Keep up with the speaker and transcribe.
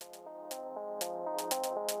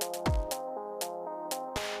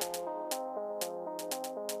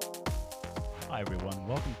everyone.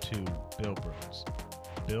 Welcome to Build Bros.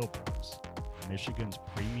 Build Bros, Michigan's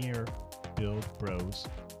premier build bros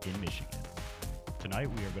in Michigan. Tonight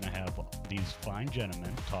we are going to have these fine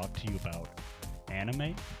gentlemen talk to you about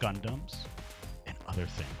anime, Gundams, and other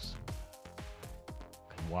things.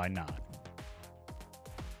 And why not?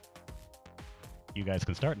 You guys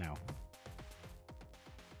can start now.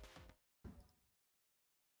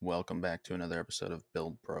 Welcome back to another episode of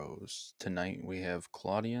Build Bros. Tonight we have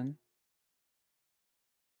Claudian,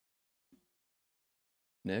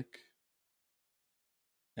 Nick,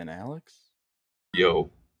 and Alex.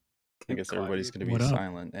 Yo. I guess everybody's going to be What up?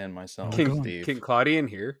 silent, and myself, King- Steve. Can Claudian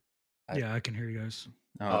hear? Yeah, I can hear you guys.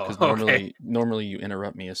 Oh, because okay. normally you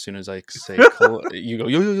interrupt me as soon as I say you go yo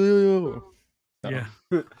yo yo yo. So, Yeah.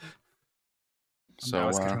 So I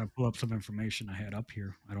was trying to pull up some information I had up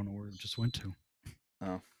here. I don't know where it just went to.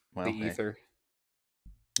 well, The hey, ether.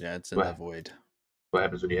 yeah, it's in What? the void. What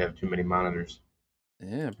happens when you have too many monitors?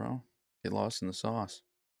 Yeah, bro, get lost in the sauce.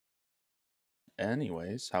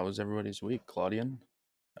 Anyways, how was everybody's week, Claudian?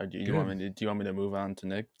 Or do you want me to move on to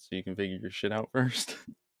Nick so you can figure your shit out first?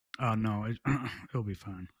 No, it'll be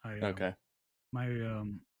fine. Okay. My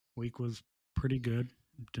week was pretty good.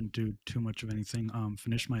 Didn't do too much of anything.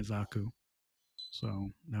 Finished my Zaku, so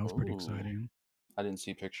that was pretty Ooh. exciting. I didn't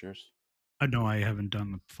see pictures. I know I haven't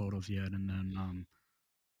done the photos yet, and then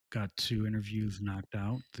got 2 interviews knocked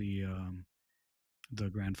out. The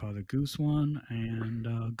Grandfather Goose one and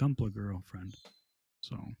Gunpla Girlfriend.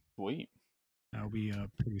 So Sweet. I'll be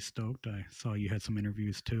pretty stoked. I saw you had some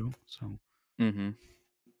interviews too. So Mm-hmm.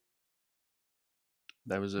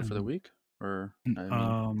 That was it for the week, or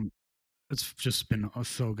it's just been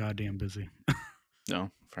so goddamn busy.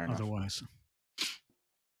 No, fair enough. Otherwise,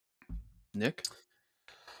 Nick,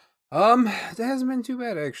 That hasn't been too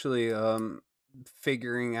bad actually.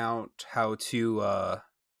 Figuring out how to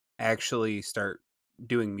actually start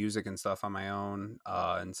doing music and stuff on my own,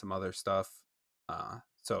 and some other stuff.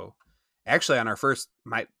 So actually on the first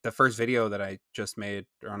video that I just made,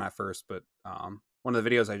 or not first, but one of the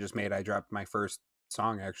videos I just made, I dropped my first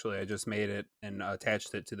song. Actually, I just made it and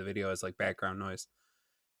attached it to the video as like background noise.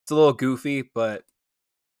 It's a little goofy, but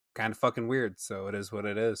kind of fucking weird. So it is what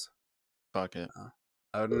it is. fuck it.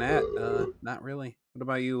 Other than that, not really. What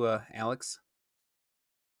about you, Alex?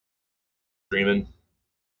 Streaming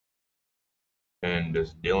and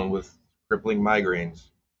just dealing with crippling migraines.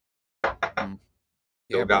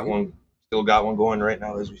 Still got one going right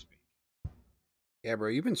now as we speak. Yeah, bro,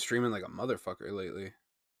 you've been streaming like a motherfucker lately.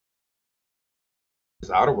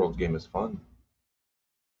 This Outer Worlds game is fun.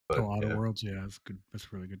 But, Outer Worlds, yeah, it's good. That's a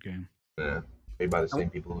really good game. Yeah, made by the same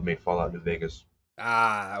people who made Fallout New Vegas.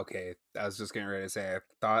 Ah, okay. I was just getting ready to say I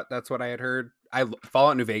thought that's what I had heard.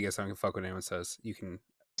 Fallout New Vegas. I don't give a fuck what anyone says. It's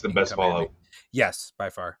the best Fallout. Yes, by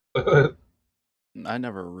far. I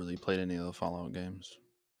never really played any of the Fallout games.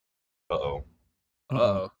 Oh.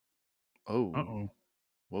 Oh. Whoa.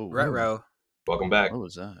 Retro. Welcome back. What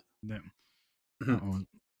was that?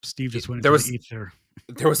 Steve just went there into the ether.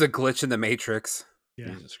 There was a glitch in the Matrix.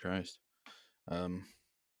 Yeah. Jesus Christ. Was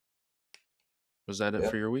that it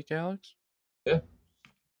for your week, Alex? Yeah.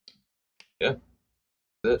 I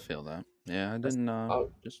feel that. Yeah, I didn't.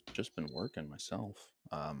 Just been working myself.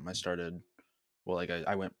 I started. Well, like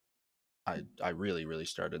I went. I really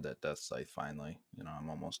started that Death Scythe finally. I'm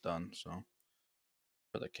almost done. So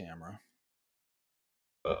for the camera.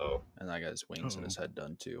 And I got his wings and his head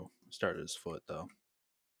done too. Started his foot though.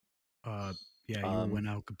 Yeah, you went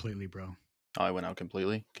out completely, bro. Oh, I went out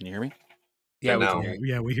completely. Can you hear me? Yeah,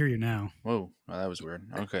 we hear you now. Whoa, that was weird.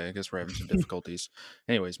 Okay, I guess we're having some difficulties.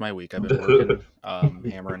 Anyways, my week, I've been working,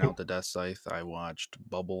 hammering out the Death Scythe. I watched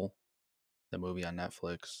Bubble, the movie on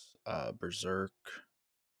Netflix, Berserk,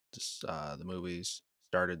 the movies,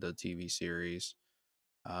 started the TV series.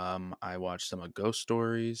 I watched some of Ghost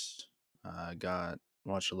Stories.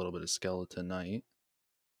 Watched a little bit of Skeleton Knight.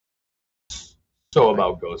 So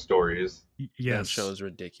about Ghost Stories. Yes. That show is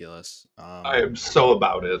ridiculous. I am so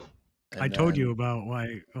about it. I told you about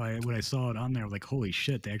why when I saw it on there, like, holy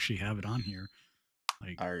shit, they actually have it on here.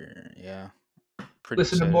 Like, yeah.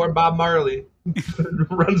 Listen to more Bob Marley.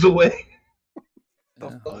 Runs away.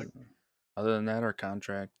 The fuck? Other than that, our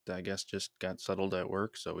contract, I guess, just got settled at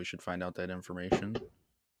work, so we should find out that information.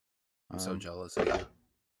 I'm so jealous of you.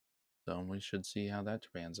 So we should see how that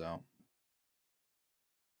pans out.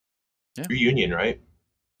 Yeah. You're union, right?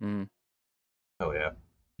 Mm. Oh yeah.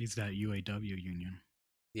 He's that UAW union.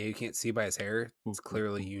 Yeah, you can't see by his hair. It's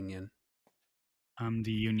clearly union. I'm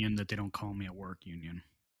the union that they don't call me at work union.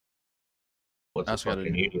 What's a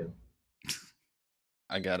fucking union?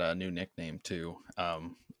 I got a new nickname too.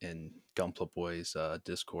 In Gunpla Boys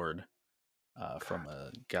Discord. from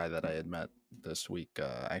a guy that I had met this week.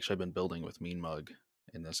 Actually, I've been building with Mean Mug,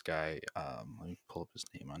 and this guy. Let me pull up his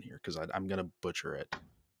name on here because I'm gonna butcher it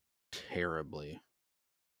terribly.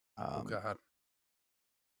 Oh God.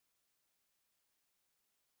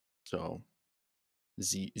 So,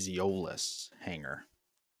 Zeolus Hanger.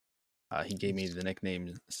 He gave me the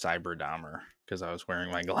nickname Cyber Dahmer because I was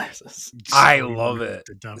wearing my glasses. I So you love were it.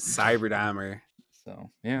 the dumb- Cyber Dahmer. So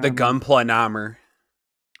yeah, The I mean, Gunpla Dahmer.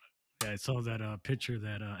 Yeah, I saw that picture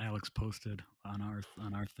that Alex posted on our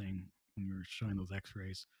thing when you were showing those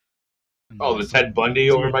X-rays. And Oh, I the saw- Ted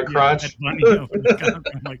Bundy over my Yeah, crotch. Ted Bundy over the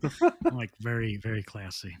counter. I'm like very, very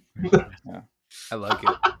classy. Very classy. I like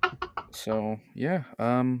it. So yeah,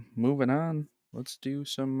 moving on. Let's do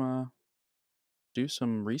some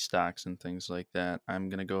restocks and things like that. I'm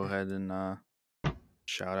gonna go ahead and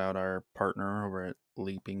shout out our partner over at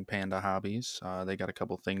Leaping Panda Hobbies. They got a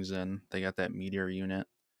couple things in. They got that Meteor unit.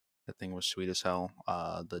 That thing was sweet as hell.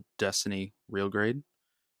 The Destiny real grade,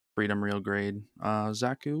 Freedom real grade,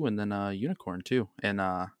 Zaku, and then Unicorn too. And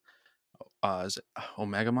is it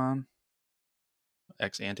Omegamon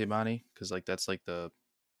X antibody? Because like that's like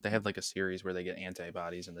they have like a series where they get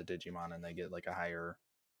antibodies in the Digimon and they get like a higher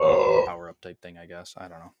power up type thing, I guess. I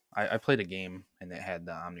don't know. I played a game and it had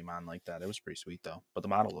the Omnimon like that. It was pretty sweet though. But the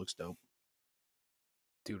model looks dope.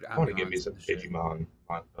 Dude, I want to give me Omnimon's some the shit. Digimon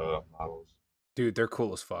models. Dude, they're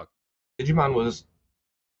cool as fuck. Digimon was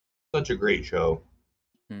such a great show.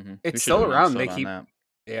 Mm-hmm. It's still around. They keep.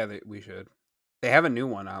 Yeah, we should. They have a new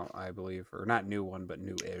one out, I believe, or not new one, but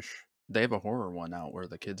new-ish. They have a horror one out where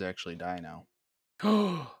the kids actually die now.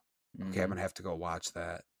 Okay, I'm gonna have to go watch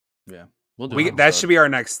that. Yeah, we'll do. That should be our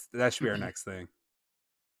next. That should be our next thing.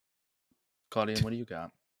 Claudia, what do you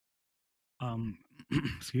got?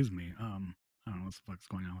 Excuse me. I don't know what the fuck's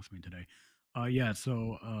going on with me today. Yeah.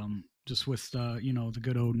 So, just with the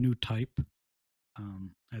good old new type,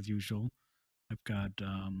 as usual, I've got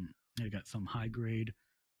I got some high grade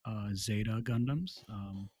Zeta Gundams.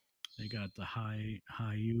 They got the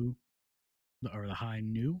High-U or the High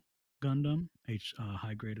New Gundam,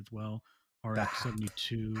 high grade as well. RX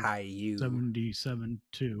 72 High-U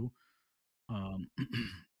 77-2.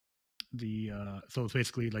 So it's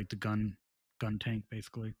basically like the gun tank,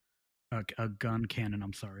 basically a gun cannon.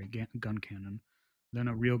 I'm sorry, gun cannon. Then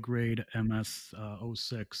a real grade MS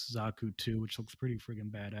 06 Zaku 2, which looks pretty friggin'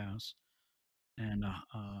 badass, and a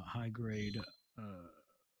high grade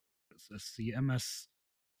the MS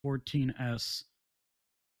 14S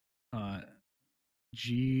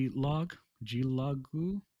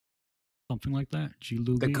G-Logu, something like that.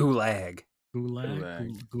 G-Lugi. The Gulag.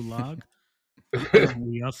 Gulag.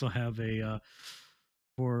 We also have a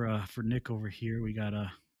for Nick over here. We got a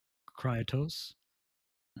Kryatos,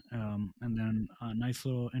 and then a nice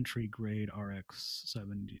little entry grade RX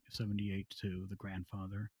 78 to the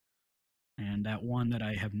grandfather, and that one that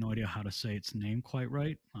I have no idea how to say its name quite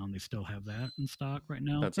right. They still have that in stock right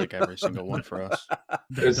now. That's like every single one for us.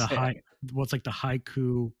 The what's like the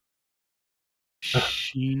Haiku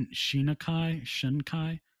Shinakai,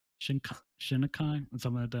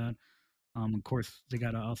 something like that. Of course, they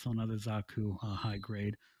got also another Zaku high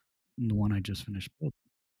grade, the one I just finished building.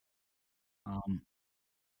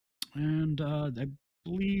 And I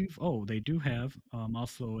believe, they do have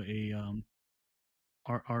also a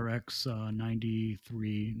RX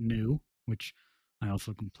 93 new, which I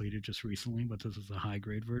also completed just recently, but this is a high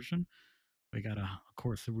grade version. We got, of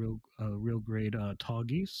course, a real grade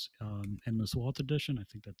Toggies Endless Waltz edition. I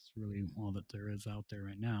think that's really all that there is out there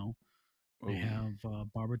right now. They have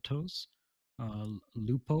Barbatos,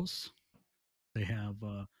 Lupos. They have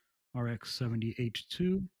RX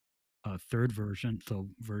 70H2, third version, so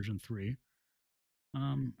version 3.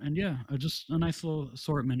 And yeah, just a nice little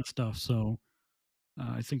assortment of stuff. So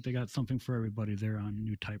I think they got something for everybody there on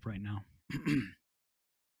new type right now.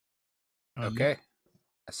 Okay.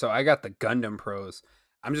 So I got the Gundam Pros.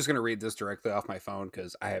 I'm just gonna read this directly off my phone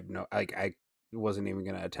because I have I wasn't even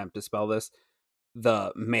gonna attempt to spell this.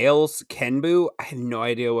 The male's Kenbu, I have no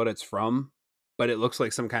idea what it's from, but it looks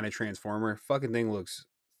like some kind of transformer. Fucking thing looks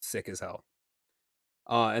sick as hell.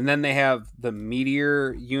 And then they have the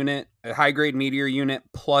Meteor unit, a high grade Meteor unit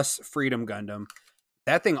plus Freedom Gundam.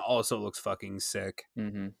 That thing also looks fucking sick.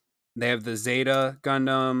 Mm-hmm. They have the Zeta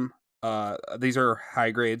Gundam. These are high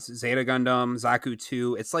grades. Zeta Gundam, Zaku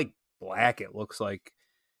 2. It's like black, it looks like.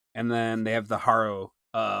 And then they have the Haro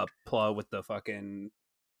Pla with the fucking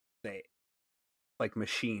like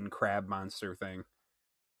machine crab monster thing.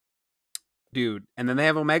 Dude. And then they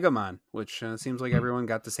have Omegamon, which seems like everyone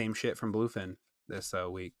got the same shit from Bluefin this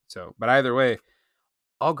week. So, but either way,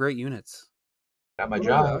 all great units. Got my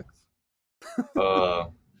job.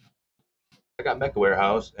 I got Mecha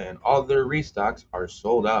Warehouse, and all their restocks are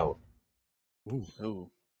sold out. Ooh.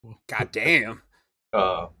 Ooh. God damn.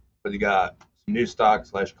 But you got some new stock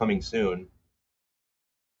 / coming soon.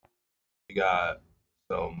 You got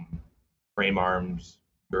some frame arms,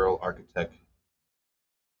 girl architect,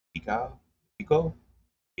 Pico,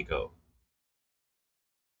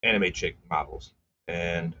 anime chick models,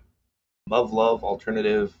 and love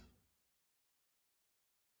alternative.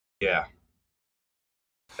 Yeah,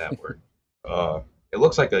 that word. It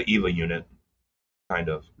looks like an EVA unit, kind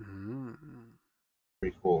of. Mm.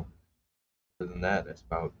 Pretty cool. Other than that, that's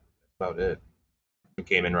about it. The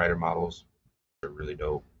Kamen Rider models are really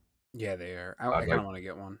dope. Yeah, they are. I I'd kind of like- want to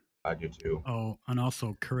get one. I do too. Oh, and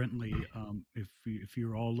also currently, if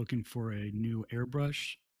you're all looking for a new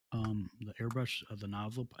airbrush, the airbrush, the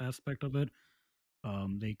nozzle aspect of it,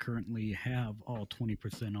 they currently have all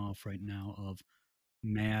 20% off right now of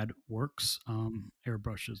Mad Works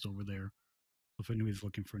airbrushes over there. So if anybody's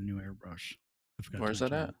looking for a new airbrush, I forgot to Where's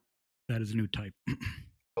that mention at? That is a new type.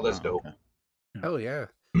 Oh, that's Oh, dope. okay. Hell yeah.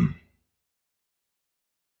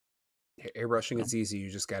 Airbrushing is easy. You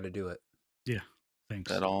just got to do it. Yeah,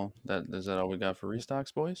 thanks. Is that all we got for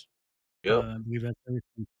restocks, boys? Yep. I believe that's everything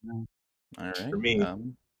for now. All right. For me.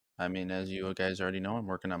 I mean, as you guys already know, I'm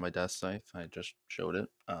working on my death scythe. I just showed it.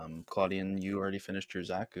 Claudian, you already finished your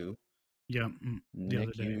Zaku. Yeah, the Nick,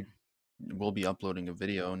 other day. you will be uploading a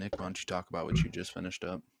video. Nick, why don't you talk about what you just finished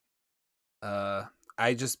up?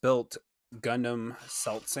 I just built Gundam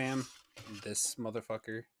Salt Sam. This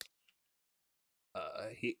motherfucker.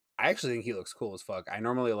 I actually think he looks cool as fuck. I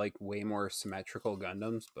normally like way more symmetrical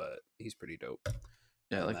Gundams, but he's pretty dope.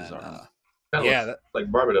 Yeah, I like And his then, arm. Kinda yeah, looks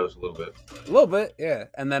like Barbados a little bit. a little bit, yeah.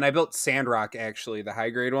 And then I built Sandrock, actually, the high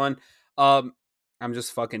grade one. I'm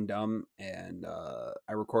just fucking dumb, and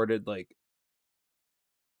I recorded like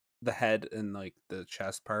the head and like the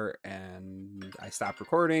chest part, and I stopped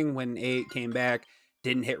recording when 8 came back.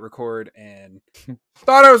 Didn't hit record, and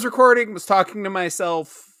thought I was recording. Was talking to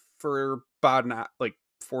myself for about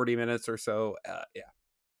 40 minutes or so. Yeah,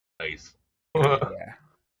 Nice. yeah.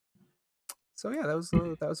 So yeah,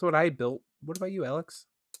 that was what I built. What about you, Alex?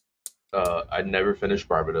 I never finished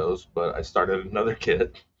Barbados, but I started another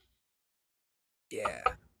kit. Yeah.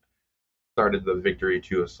 Started the Victory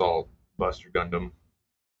 2 Assault Buster Gundam.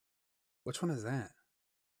 Which one is that?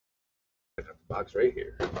 I got the box right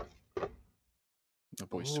here. Oh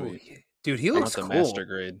boy, Ooh, sweet. yeah. Dude, he I looks want the cool. master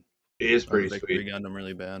grade. It is Or the pretty Victory sweet. Gundam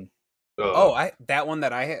really bad. That one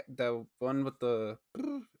that I had, the one with the,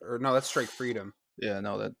 or no, that's Strike Freedom. Yeah,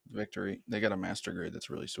 no, that Victory. They got a master grade that's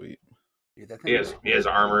really sweet. Dude, that he thing has is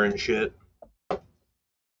armor and shit. So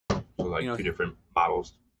like You know, two different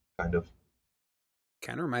models, kind of.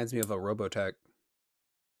 kind of reminds me of a Robotech.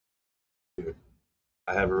 Dude,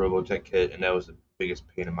 I have a Robotech kit, and that was the biggest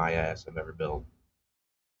pain in my ass I've ever built.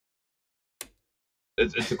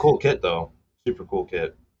 It's a cool kit though, super cool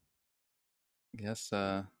kit. Guess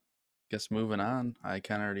moving on. I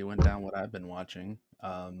kind of already went down what I've been watching.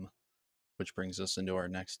 Which brings us into our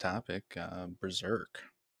next topic, Berserk.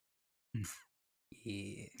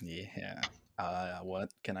 Yeah. Yeah.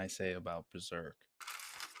 What can I say about Berserk?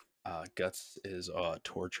 Guts is a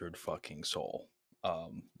tortured fucking soul.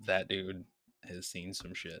 That dude has seen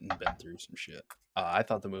some shit and been through some shit. I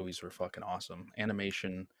thought the movies were fucking awesome.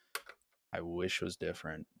 Animation, I wish was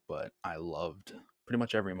different, but I loved pretty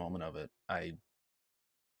much every moment of it. I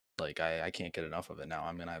can't get enough of it now.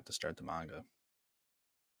 I'm gonna have to start the manga.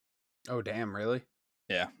 Oh damn, really?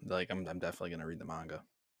 Yeah, like I'm definitely gonna read the manga.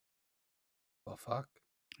 Well, fuck.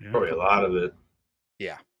 Yeah, Probably a lot of it.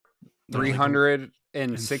 Yeah. There's like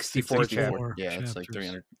 364 64 chapters. Yeah, it's like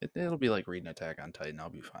chapters. 300. It'll be like reading Attack on Titan. I'll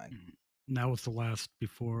be fine. And that was the last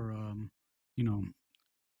before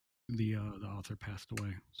the author passed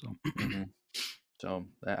away. So Mhm. So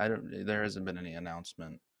I don't. There hasn't been any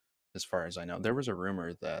announcement, as far as I know. There was a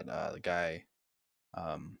rumor that the guy,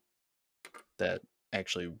 that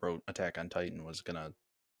actually wrote Attack on Titan was gonna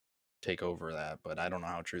take over that, but I don't know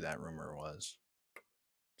how true that rumor was.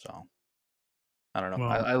 So I don't know. Well,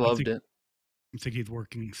 I I loved think- it. I think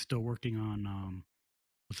he's still working on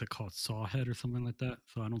what's it called, Sawhead or something like that.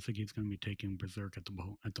 So I don't think he's going to be taking Berserk at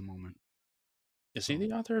the moment. Is he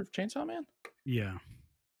the author of Chainsaw Man? Yeah.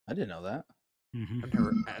 I didn't know that. hmm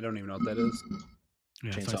I don't even know what that is.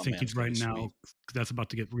 Yeah. So I Chainsaw think he's Man's gonna right be now. sweet. That's about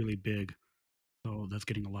to get really big. So that's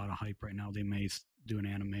getting a lot of hype right now. They may do an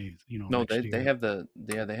anime. No, next they year. have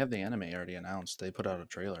they have the anime already announced. They put out a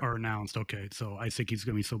trailer. Or announced. Okay. So I think he's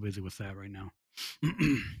going to be so busy with that right now.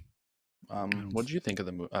 What did you think of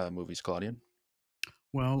the movies, Claudian?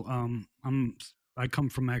 Well, I come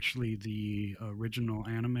from actually the original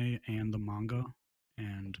anime and the manga,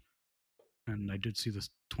 and and I did see this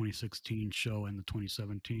 2016 show and the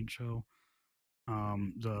 2017 show.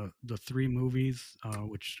 The three movies,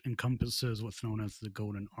 which encompasses what's known as the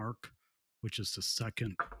Golden Arc, which is the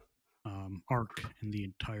second arc in the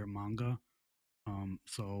entire manga.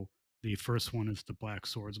 So the first one is the Black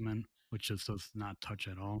Swordsman, which just does not touch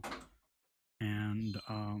at all. And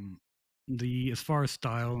as far as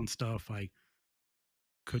style and stuff, I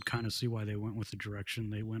could kind of see why they went with the direction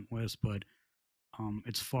they went with, but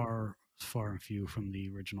it's far and few from the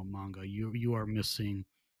original manga. You are missing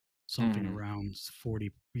something around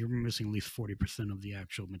 40. You're missing at least 40% of the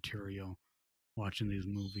actual material watching these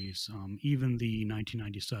movies. Even the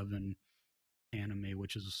 1997 anime,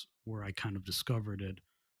 which is where I kind of discovered it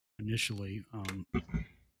initially,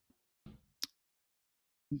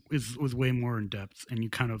 was way more in depth, and you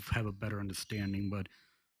kind of have a better understanding. But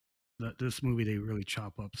this movie, they really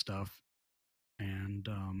chop up stuff, and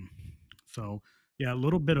so yeah, a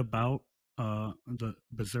little bit about the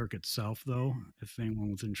Berserk itself, though, if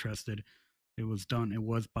anyone was interested. It was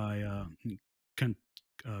by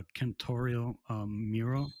Kentaro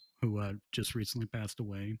Miura, who just recently passed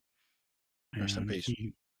away. Rest in peace.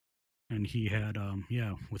 He had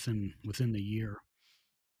within the year,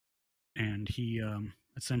 and he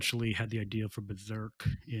essentially had the idea for Berserk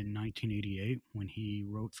in 1988 when he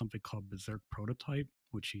wrote something called Berserk Prototype,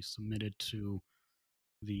 which he submitted to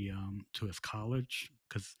to his college,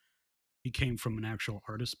 because he came from an actual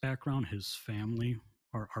artist background. His family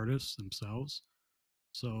are artists themselves,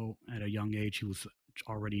 so at a young age he was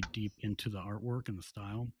already deep into the artwork and the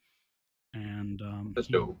style, and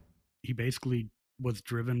he basically was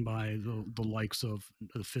driven by the likes of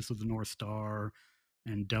the Fist of the North Star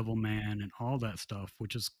and Devilman and all that stuff,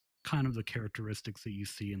 which is kind of the characteristics that you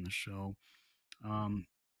see in the show.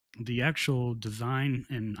 The actual design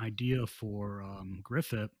and idea for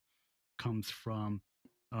Griffith comes from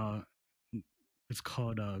it's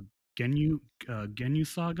called Genyu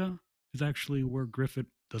Saga is actually where Griffith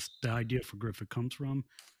the idea for Griffith comes from,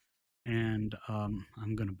 and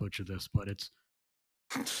I'm gonna butcher this, but it's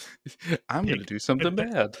I'm gonna do something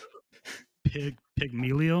bad.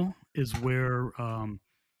 Pygmalion is where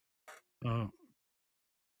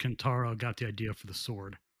Kentaro got the idea for the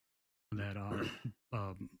sword that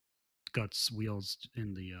Guts wields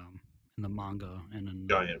in the manga and in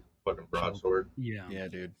giant fucking broadsword. Yeah,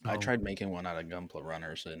 dude. So, I tried making one out of Gunpla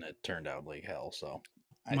Runners and it turned out like hell. So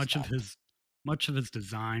much of his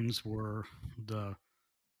designs were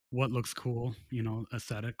what looks cool,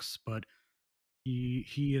 aesthetics, but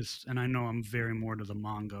he is, and I know I'm very more to the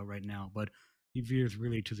manga right now, but he veers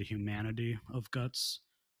really to the humanity of Guts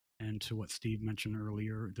and to what Steve mentioned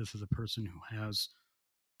earlier. This is a person who has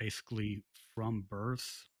basically from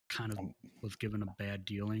birth kind of was given a bad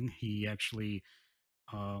dealing. He actually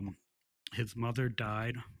his mother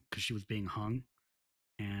died because she was being hung,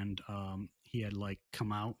 and he had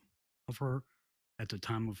come out of her at the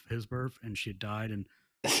time of his birth, and she had died, and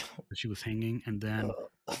she was hanging. And then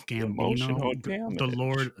Gambino,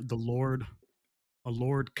 a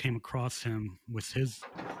lord came across him with his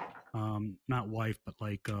not wife, but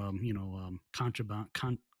concubine,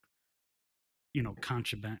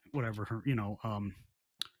 whatever her,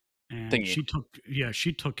 and thingy.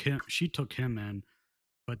 she took him in,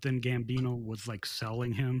 but then Gambino was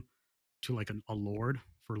selling him to a lord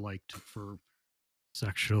for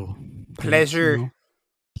sexual pleasure,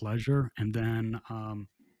 pleasure, and then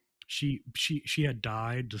she had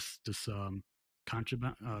died. This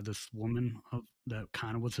concubine, this woman that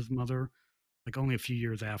kind of was his mother, only a few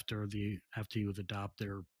years after he was adopted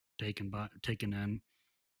or taken in.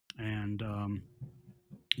 And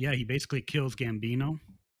he basically kills Gambino.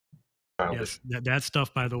 Yes, that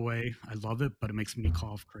stuff, by the way, I love it, but it makes me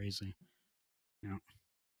cough crazy. Yeah,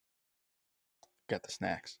 got the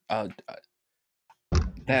snacks. I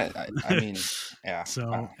mean, yeah.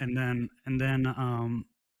 So and then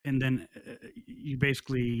you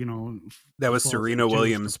basically that was Serena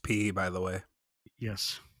Williams' pee, by the way.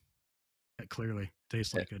 Yes, that clearly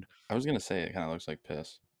tastes like it. I was gonna say it kind of looks like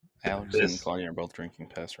piss. Alex and Claudia are both drinking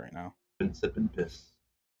piss right now. Been sipping piss.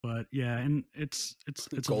 But yeah, and it's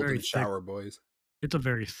golden a very shower, boys. It's a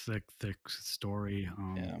very thick story.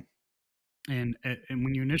 Yeah. And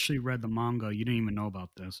when you initially read the manga, you didn't even know about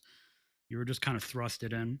this. You were just kind of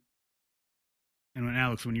thrusted in. And when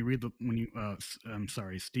Alex, Steve,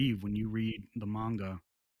 when you read the manga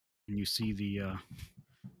and you see when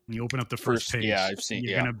you open up the first page, I've seen.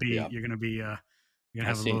 You're gonna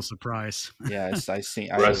have a little surprise. Yeah, I seen.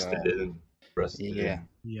 Rusted in.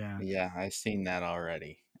 Yeah, I've seen that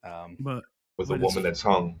already. But with a woman that's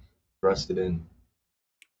hung, rusted in.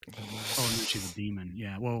 Oh, no, she's a demon.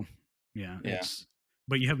 Yeah. Well, yeah.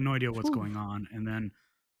 but you have no idea what's Whew. going on. And then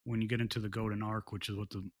when you get into the Golden Arc, which is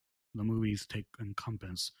what the movies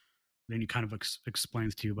encompass, then he kind of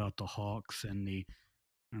explains to you about the Hawks and the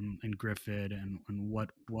and Griffith and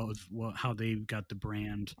what how they got the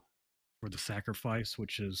brand for the sacrifice,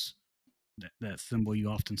 which is that symbol you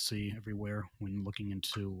often see everywhere when looking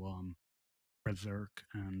into Berserk,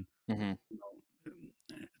 and Mm-hmm. you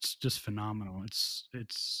know, it's just phenomenal.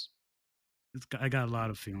 I got a lot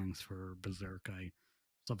of feelings for Berserk.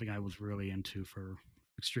 Something I was really into for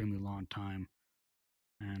extremely long time,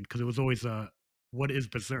 and because it was always what is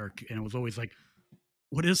Berserk, and it was always like,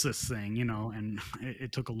 what is this thing, and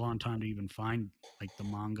it took a long time to even find like the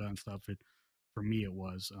manga and stuff. For me it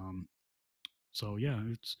was so yeah,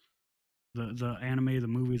 it's the anime, the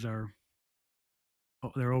movies are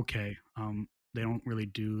they're okay. They don't really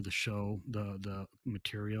do the show, the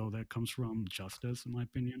material that comes from justice, in my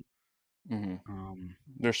opinion. Mm-hmm. um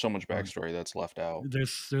There's so much but backstory that's left out.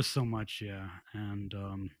 there's so much, yeah. And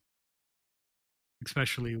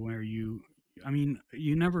especially where you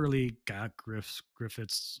never really got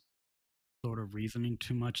Griffith's sort of reasoning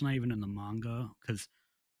too much, not even in the manga, because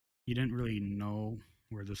you didn't really know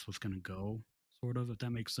where this was going to go, sort of, if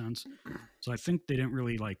that makes sense. So I think they didn't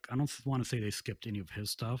really like. I don't want to say they skipped any of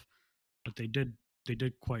his stuff, but they did. They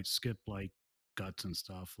did quite skip like guts and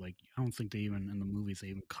stuff. Like I don't think they even in the movies they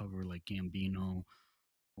even cover like Gambino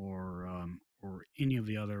or any of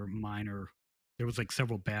the other minor. There was like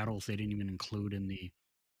several battles they didn't even include in the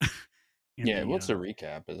in Yeah, the well, it's a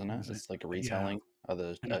recap, isn't it? was it? It's like a Yeah, retelling of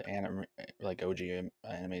the and like OG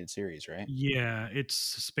animated series, right? yeah,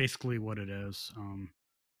 it's basically what it is.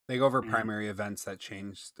 They go over And primary events that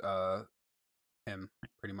changed him.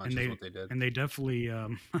 Pretty much and is they what they did. and they definitely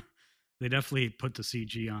they definitely put the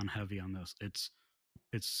CG on heavy on this.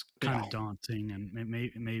 It's kind Yeah. of daunting, and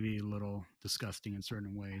maybe a little disgusting in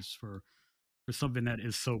certain ways for something that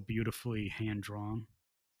is so beautifully hand drawn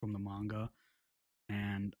from the manga.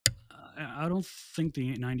 And I don't think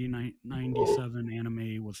the 1997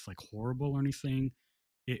 anime was like horrible or anything.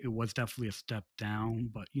 It was definitely a step down,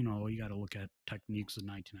 but you got to look at techniques of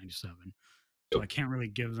 1997. So I can't really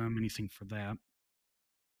give them anything for that.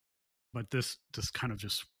 But this kind of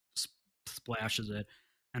just splashes it.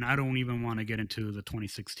 And I don't even want to get into the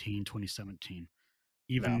 2016, 2017,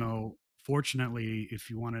 even No. though fortunately, if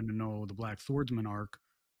you wanted to know the Black Swordsman arc,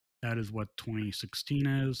 that is what 2016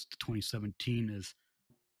 is. The 2017 is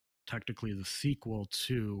technically the sequel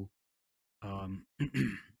to um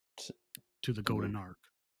to the Golden Arc.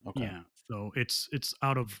 Okay. Yeah, so it's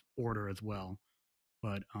out of order as well,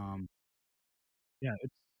 but yeah,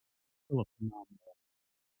 it's still a phenomenal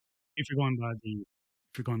if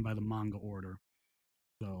you're going by the manga order.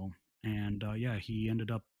 So, and yeah, he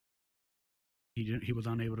was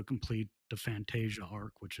unable to complete the Fantasia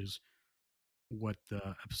arc, which is what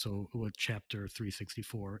chapter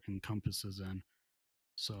 364 encompasses in.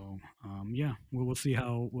 So, yeah, we'll see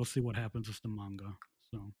what happens with the manga.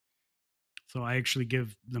 So I actually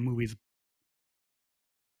give the movies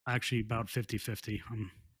actually about 50-50.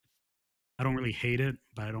 I don't really hate it,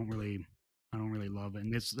 but I don't really love it.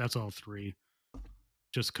 And that's all three.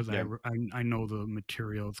 Just because Yeah. I know the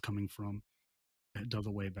material it's coming from, it does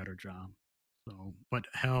a way better job. So, but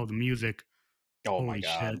hell, the music, Oh my holy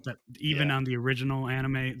god. shit! That even Yeah. on the original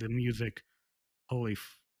anime, the music, holy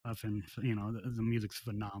fucking, the music's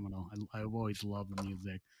phenomenal. I've always loved the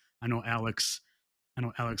music. I know Alex.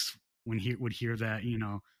 When he would hear that,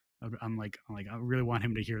 I'm like I really want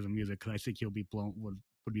him to hear the music because I think he'll be would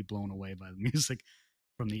be blown away by the music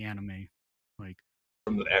from the anime, like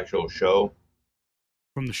From the actual show.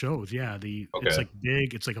 from the shows. Yeah, it's Okay. like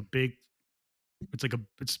big. It's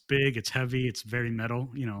big. It's heavy. It's very metal.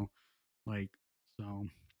 Like so.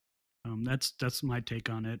 That's my take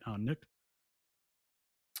on it. Nick.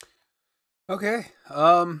 Okay.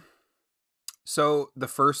 So the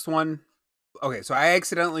first one. Okay, so I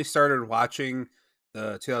accidentally started watching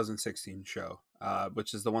the 2016 show,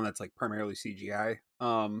 which is the one that's like primarily CGI.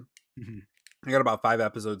 Mhm. I got about 5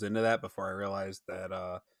 episodes into that before I realized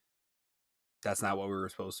that that's not what we were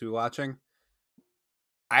supposed to be watching.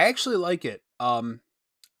 I actually like it. The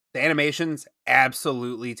animation's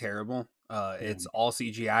absolutely terrible. It's all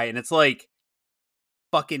CGI, and it's like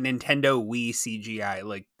fucking Nintendo Wii CGI.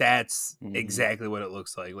 Like that's Mhm. exactly what it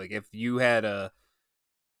looks like. Like if you had a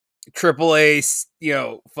AAA,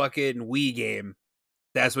 fucking Wii game,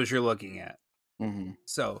 that's what you're looking at. Mhm.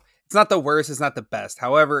 So it's not the worst, it's not the best.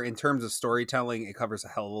 However, in terms of storytelling, it covers a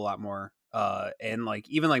hell of a lot more. And like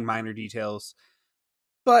even like minor details.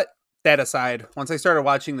 But that aside, once I started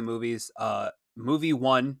watching the movies, movie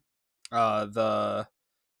one, the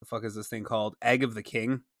fuck is this thing called? Egg of the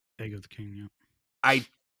King. Egg of the King. Yeah. I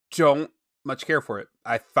don't much care for it.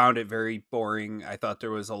 I found it very boring. I thought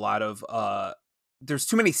there was a lot of there's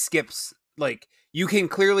too many skips. Like, you can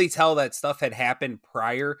clearly tell that stuff had happened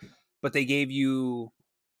prior, but they gave you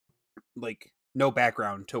like no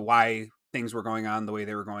background to why things were going on the way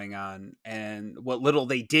they were going on, and what little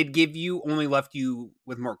they did give you only left you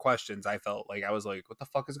with more questions. I felt like I was like, what the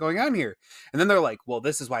fuck is going on here? And then they're like, well,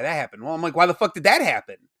 this is why that happened. Well, I'm like, why the fuck did that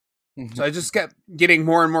happen? So I just kept getting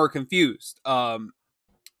more and more confused. And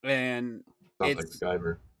Sounds like it's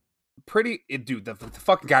Guyver. dude, the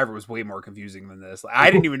fucking Guyver was way more confusing than this. Like, I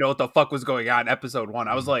didn't even know what the fuck was going on in episode 1.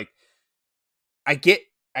 I was like, I get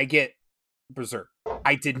Berserk.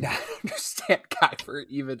 I did not understand Guyver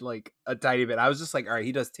even like a tiny bit. I was just like, all right,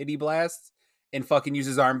 he does titty blasts and fucking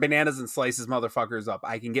uses arm bananas and slices motherfuckers up.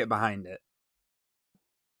 I can get behind it.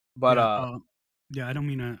 But yeah, I don't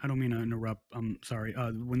mean to interrupt. I'm sorry.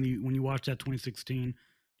 When you watched that 2016,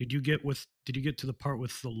 did you get to the part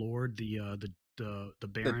with the Lord, the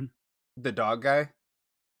Baron, the dog guy?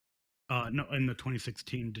 No, in the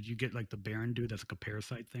 2016, did you get like the Baron dude that's like a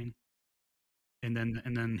parasite thing? And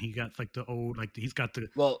then he got like the old, like he's got the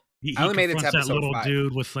he I only made it to confronts that episode little 5.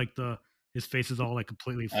 dude with like his face is all like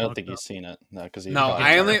completely fucked I don't think up. you've seen it. No, because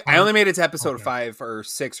I only made it to episode Okay. 5 or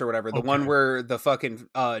 6 or whatever. The one where the fucking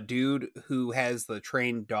dude who has the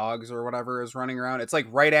trained dogs or whatever is running around. It's like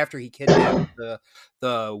right after he kidnapped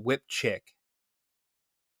the whip chick.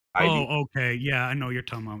 Ivy. Oh, okay. Yeah, I know what you're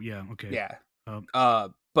talking about. Yeah, okay. Yeah. Um,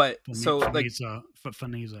 But so like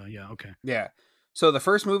Faniza, yeah, okay. yeah. So the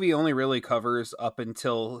first movie only really covers up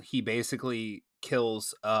until he basically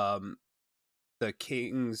kills the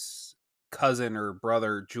king's cousin or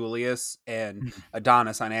brother Julius and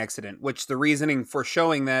Adonis on accident, which the reasoning for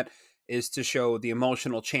showing that is to show the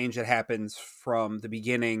emotional change that happens from the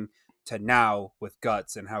beginning to now with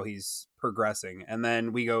Guts and how he's progressing. And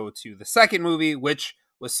then we go to the second movie, which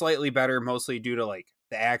was slightly better, mostly due to like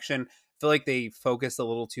the action. I feel like they focused a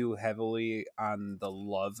little too heavily on the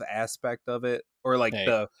love aspect of it, or like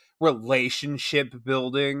the relationship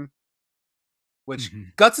building, which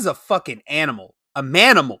Guts is a fucking animal, a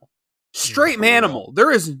manimal, straight manimal.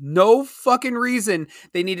 There is no fucking reason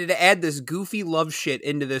they needed to add this goofy love shit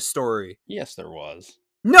into this story. Yes, there was.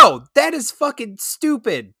 No, that is fucking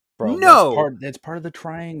stupid. Bro, no, that's part of the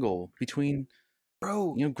triangle between,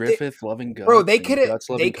 bro, Griffith loving Guts. Bro, they could have Guts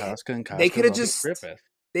loving Casca and Casca they could have loving just Griffith.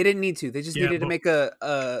 They didn't need to. They just needed to make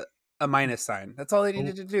a minus sign. That's all they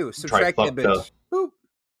needed to do. Subtract the bitch. Boop.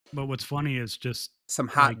 But what's funny is just some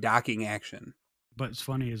hot docking action. But it's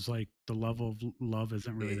funny is like the level of love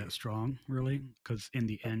isn't really that strong, really, because in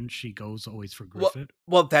the end she goes always for Griffith.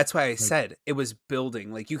 Well, that's why I said it was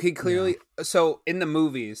building. Like you could clearly so in the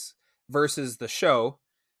movies versus the show,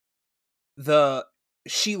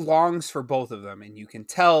 she longs for both of them, and you can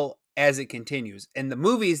tell as it continues. In the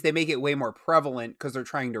movies, they make it way more prevalent because they're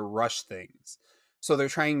trying to rush things. So they're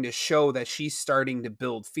trying to show that she's starting to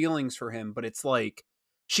build feelings for him, but it's like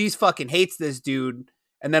she's fucking hates this dude,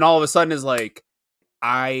 and then all of a sudden is like,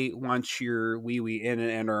 I want your wee wee in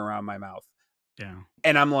and around my mouth. Yeah.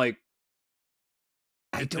 And I'm like,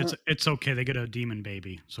 it's okay. They get a demon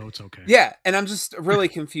baby, so it's okay. Yeah, and I'm just really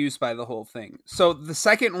confused by the whole thing. So the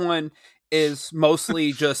second one is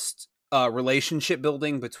mostly just relationship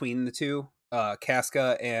building between the two,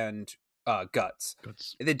 Casca and Guts.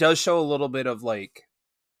 It does show a little bit of like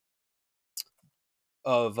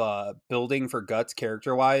building for Guts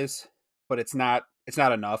character wise, but it's not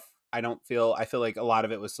enough. I feel like a lot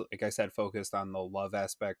of it was, like I said, focused on the love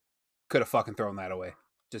aspect. Could have fucking thrown that away,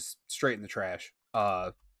 just straight in the trash.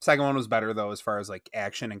 Second one was better though, as far as like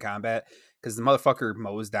action and combat, because the motherfucker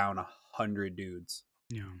mows down 100 dudes.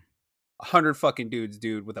 Yeah. 100 fucking dudes,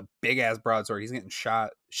 dude, with a big ass broadsword. He's getting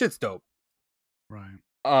shot. Shit's dope. Right.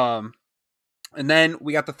 And then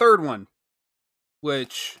we got the third one,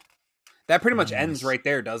 which that pretty much ends right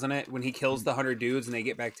there, doesn't it? When he kills the 100 dudes and they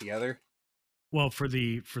get back together. Well, for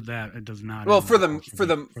that it does not. Well, for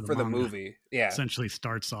the movie, yeah. Essentially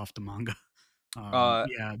starts off the manga.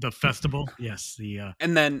 The festival, yes.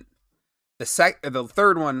 And then the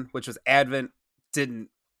third one, which was Advent, I didn't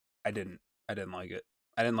like it.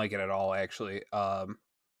 I didn't like it at all, actually. What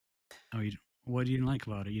do you like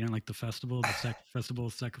about it? You didn't like the festival, festival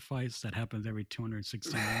of sacrifice that happens every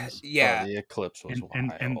 260 years? Yeah, the eclipse was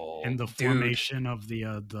wild. And the formation of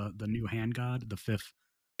the new hand god, the fifth.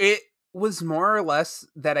 It was more or less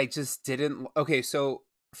that I just didn't. Okay, so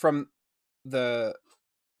from the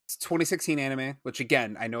 2016 anime, which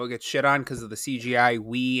again I know it gets shit on because of the CGI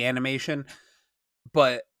Wii animation,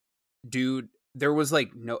 but dude, there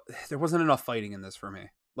wasn't enough fighting in this for me.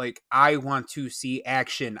 Like, I want to see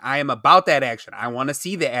action. I am about that action. I want to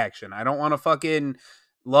see the action. I don't want to fucking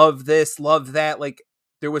love this, love that. Like,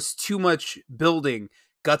 there was too much building.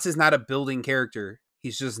 Guts is not a building character.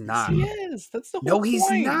 He's just not. He is. That's the whole No, point. he's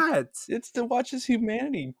not. It's to watch his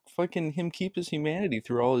humanity, fucking him keep his humanity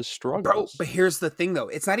through all his struggles. Bro, but here's the thing, though.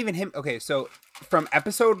 It's not even him. Okay, so from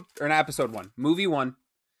movie 1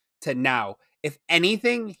 to now, if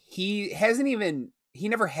anything, he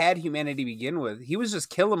never had humanity to begin with. He was just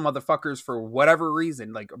killing motherfuckers for whatever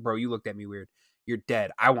reason. Like, bro, you looked at me weird. You're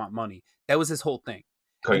dead. I want money. That was his whole thing.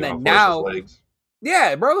 Cutting And off then horses' now, legs.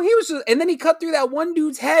 yeah, bro, he was just, and then he cut through that one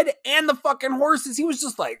dude's head and the fucking horses. He was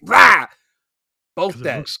just like, bah! Both 'Cause it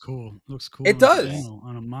dead. looks cool. It looks cool. It on a does. panel,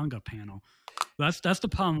 on a manga panel. That's the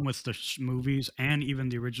problem with the movies and even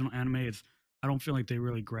the original anime is I don't feel like they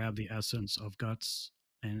really grab the essence of Guts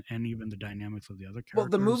and even the dynamics of the other characters. Well,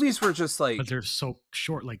 the movies were just like, but they're so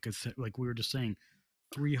short. Like we were just saying,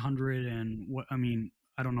 300 and what? I mean,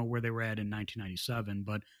 I don't know where they were at in 1997,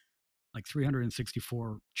 but like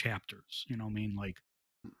 364 chapters. You know what I mean? Like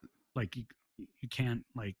you can't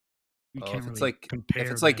like. You can't if it's really like compare.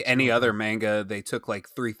 if it's like that any to, other manga, they took like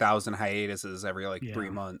 3,000 hiatuses every like 3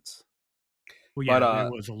 Yeah. months. Well, yeah, but,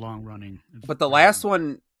 it was a long running. But the last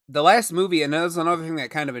movie, and that was another thing that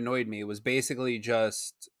kind of annoyed me, was basically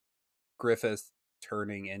just Griffith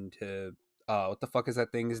turning into what the fuck is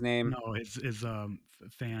that thing's name? No, is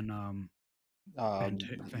fan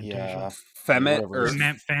Fantasia. Yeah. Femit whatever or his-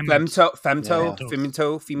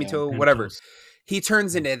 Femito, Yeah. whatever. Femtos. He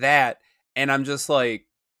turns into that, and I'm just like,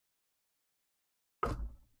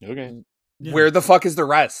 Okay. Yeah. where the fuck is the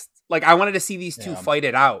rest? Like, I wanted to see these two Yeah. fight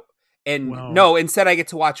it out. And Well- no, instead I get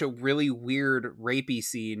to watch a really weird rapey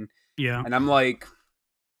scene, Yeah, and I'm like,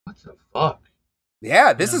 What the fuck?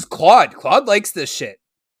 yeah, this Yeah. is Claude. Claude likes this shit.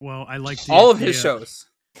 well, I like All of his idea- shows.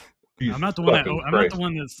 Jesus I'm not the one that. fucking I'm not Christ. the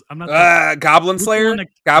one that's. I'm not. The, Goblin who's the Slayer. one that-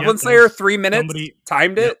 Goblin yep, that Slayer, was 3 minutes. somebody-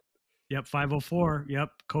 Timed yep. it. Yep, 504. Yep,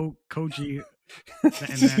 Koji,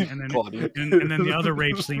 and then Claudia. and then the other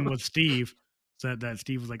rape scene was Steve. Said that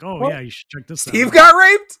Steve was like, "Oh What? yeah, you should check this out." Steve got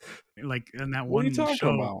raped. like in that What are one you talking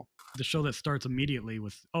show, about? the show that starts immediately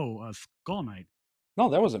with Skull Knight. No,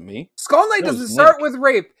 that wasn't me. Skull Knight That doesn't was start Nick. with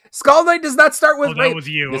rape. Skull Knight does not start with Oh, that rape. was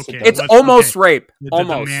you. Yes, it Okay, does. It's was- almost okay. rape. The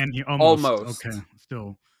Almost. man, he Almost. Okay,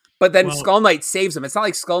 still. But then Well- Skull Knight saves him. It's not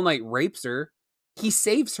like Skull Knight rapes her. He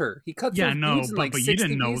saves her. He cuts Yeah, those no, dudes in like but 60 you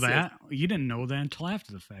didn't know pieces. that. You didn't know that until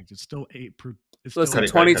after the fact. It's still It's Listen, still,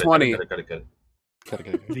 2020. Cut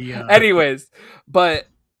it. the Anyways, but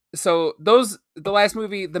so the last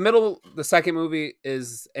movie, the second movie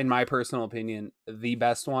is, in my personal opinion, the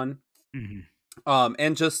best one. mhm.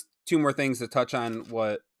 And just two more things to touch on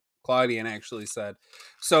what Claudian actually said.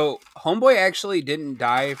 So Homeboy actually didn't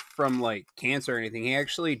die from like cancer or anything. He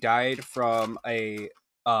actually died from a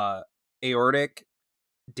aortic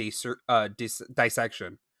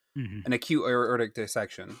dissection, Mhm. an acute aortic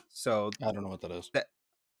dissection. So I don't know what that is.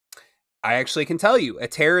 I actually can tell you, a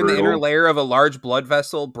tear in the inner Brutal. layer of a large blood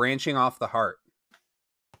vessel branching off the heart.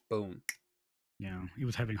 Boom. Yeah, he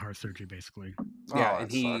was having heart surgery basically. Yeah, Oh, and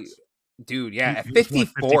that he, sucks. dude, yeah, at He was what,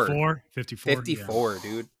 54. 54, 54,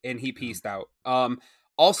 dude, and he pieced out.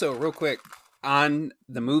 Also, real quick on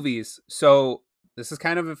the movies. So this is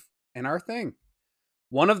kind of in our thing.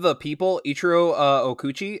 One of the people, Ichiro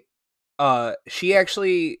Okuchi, she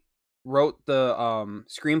actually wrote the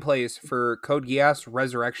screenplays for Code Geass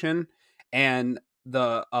Resurrection and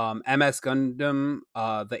the MS Gundam,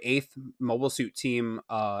 the 8th Mobile Suit Team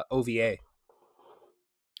OVA.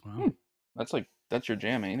 Wow. That's your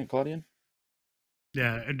jam, ain't it, Claudian?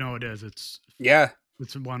 Yeah, no, it is. It's Yeah,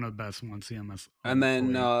 one of the best ones. CMS. and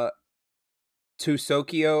then OVA.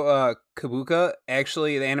 Tsukio Kabuka,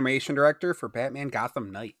 actually the animation director for Batman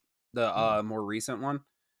Gotham Knight, the more recent one.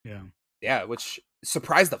 yeah, Yeah, which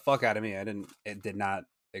surprised the fuck out of me. I did not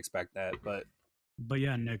expect that, but but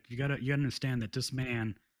yeah, Nick, you gotta understand that this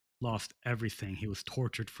man lost everything. He was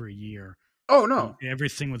tortured for a year. oh no,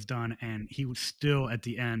 Everything was done, and he was still at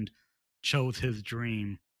the end chose his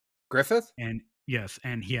dream. Griffith. And yes,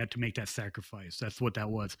 and he had to make that sacrifice. That's what that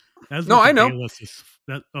was. That's No, what the I know. Bayless is-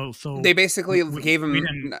 so They basically gave him.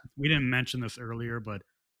 we didn't mention this earlier, but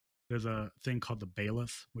there's a thing called the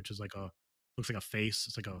Bayless, which is looks like a face.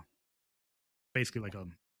 It's basically like a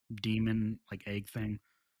demon like egg thing.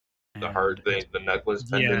 The And heart thing, the necklace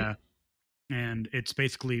pendant. yeah, and it's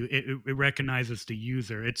basically it recognizes the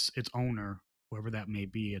user, its owner, whoever that may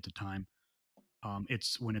be at the time.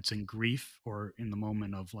 It's when it's in grief or in the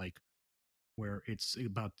moment of like where it's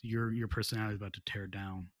about your personality is about to tear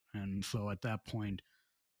down, and so at that point,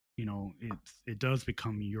 it does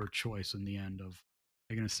become your choice in the end of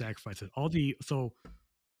you're going to sacrifice it.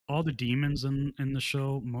 all the demons in the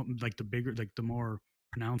show, like the more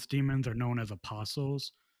pronounced demons, are known as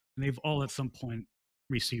apostles, and they've all at some point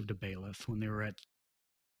received a Baelith when they were at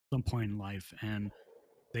some point in life, and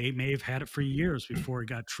they may have had it for years before it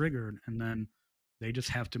got triggered, and then they just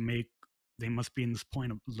have to they must be in this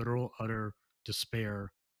point of literal utter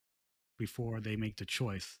despair before they make the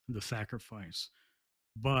choice, the sacrifice.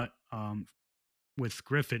 But with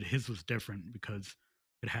Griffith, his was different because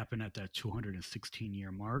it happened at that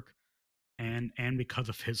 216-year mark, and because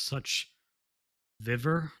of his such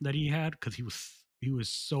vigor that he had, because he was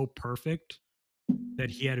so perfect that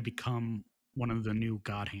he had to become one of the new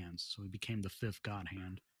God Hands. So he became the 5th God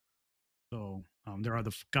Hand. So there are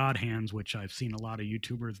the God Hands, which I've seen a lot of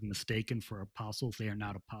YouTubers mistaken for apostles. They are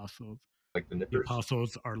not apostles. Like the The nippers.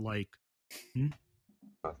 apostles are like Nothing.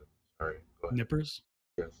 Sorry. Go ahead. nippers.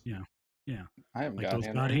 Yes. Yeah. I have Like God those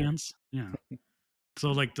Hand God right here. Hands. Yeah.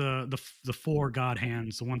 So like the 4 God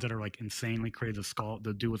Hands, the ones that are like insanely crazy, the skull,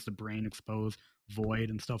 the dude with the brain exposed, void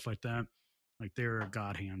and stuff like that. Like they're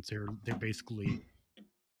God Hands. They're basically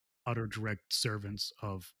utter direct servants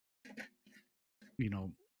of,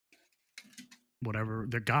 whatever,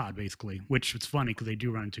 they're God basically. Which it's funny because they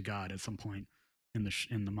do run into God at some point in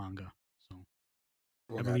the manga. So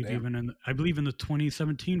Well, I believe goddamn. I believe in the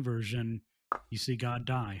 2017 version, you see God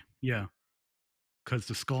die. Yeah, because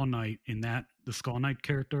the Skull Knight the Skull Knight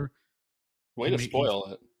character. Way to spoil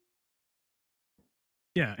it.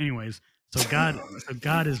 Yeah. Anyways, so God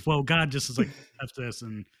just is like F this,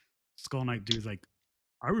 and Skull Knight dude's like,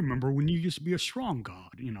 I remember when you used to be a strong god.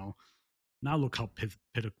 Now look how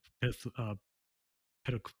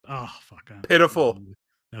Pitiful.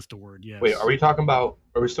 That's the word. Yes. Wait, are we still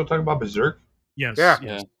talking about Berserk? Yes. Yeah.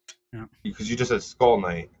 Yes. Because you just said Skull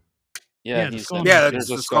Knight. Yeah, the he's Skull in- Knight. Yeah, there's that's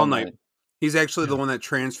a the Skull Knight. He's actually the Yeah. one that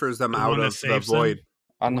transfers them The out one that of the saves them? void.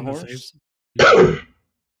 on the one that horse. saves- Yeah.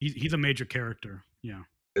 He's a major character. Yeah.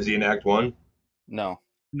 Is he in Act 1? No,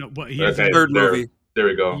 No, but he is Okay. in, Third there- movie. There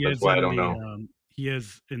we go. he That's is why I in don't the, know. he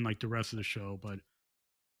is in like the rest of the show, but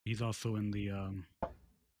he's also in the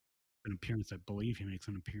an appearance. I believe he makes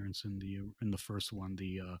an appearance in the first one.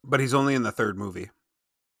 But he's only in the third movie.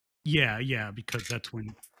 Yeah,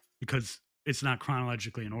 because it's not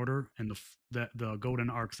chronologically in order, and the Golden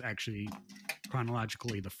Arc's actually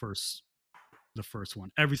chronologically the first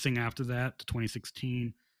one. Everything after that, the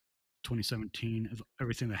 2016, 2017, is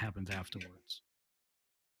everything that happens afterwards.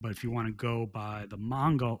 But if you want to go by the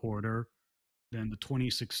manga order, then the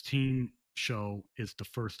 2016 show is the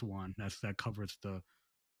first one. That covers the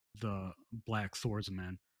Black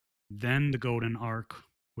Swordsman. Then the Golden Arc,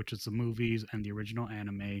 which is the movies and the original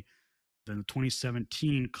anime. Then the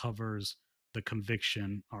 2017 covers the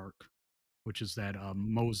Conviction arc, which is that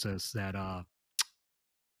Moses, that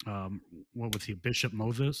what was he, Bishop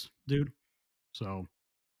Moses dude? So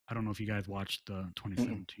I don't know if you guys watched the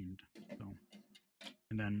 2017. So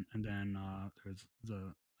and then there's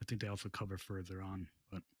I think they also cover further on.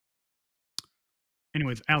 But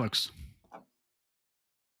anyways, Alex.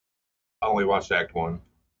 I only watched Act 1.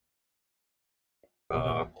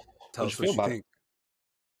 Tell What'd us you feel what you about think.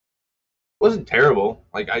 Wasn't terrible.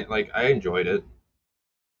 I enjoyed it.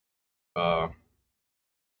 Were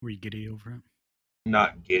you giddy over it?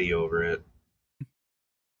 Not giddy over it.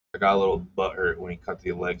 I got a little butthurt when he cut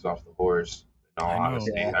the legs off the horse. In all I know.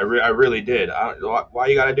 honesty, Yeah. I really did. Why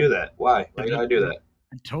you gotta do that? Why you gotta do that?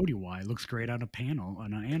 I told you why. It looks great on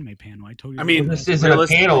an anime panel. I told you. I mean, This isn't a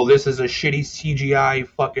realistically- panel. This is a shitty CGI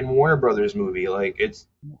fucking Warner Brothers movie. Like it's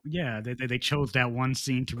yeah, they chose that one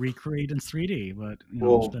scene to recreate in 3D, but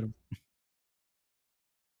Well, instead of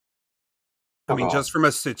I mean, fuck just from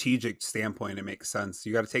a strategic standpoint, it makes sense.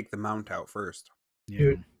 You got to take the mount out first. yeah.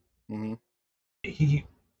 Dude. Mm-hmm. he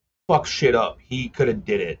fucked shit up. He could have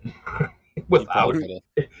did it without.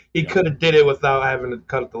 He could have did it without having to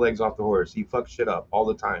cut the legs off the horse. He fucked shit up all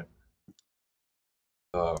the time.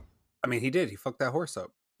 I mean, he did. He fucked that horse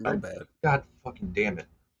up real I- bad. God fucking damn it.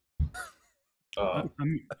 I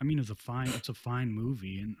mean, it's a fine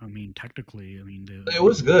movie, and I mean, technically, I mean, It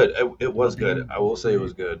was good. It was good. I will say it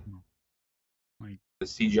was good. Like, The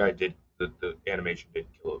CGI did, the animation did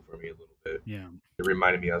kill it for me a little bit. yeah, It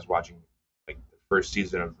reminded me I was watching like the first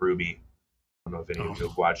season of Ruby. I don't know if any of you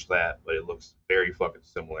have watched that, but it looks very fucking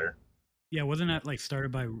similar. yeah. Wasn't that like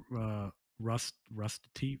started by Rust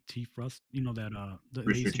Teeth Rust? You know that they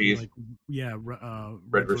Rooster used to be Teeth. like, yeah,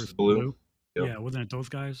 Red versus Blue. Yep. Yeah, wasn't it those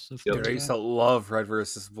guys? That Yep. Dude, I started used that? to love Red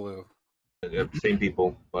versus Blue. Yep, same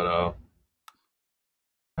people, but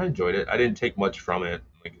I enjoyed it. I didn't take much from it.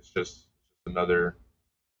 Like it's just another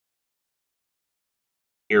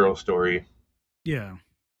hero story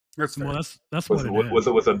That's fair. Well, that's with what it is.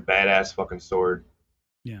 with a badass fucking sword.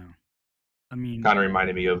 Yeah. I mean, Kind of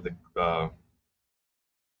reminded me of the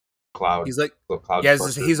Cloud. He's like, the Cloud yeah,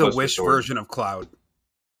 Buster- he's a Buster Wish Sword. version of Cloud.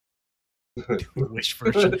 Wish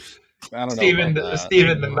version. I don't know Steven, about that.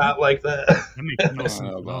 Steven did not like that. That makes no I sense don't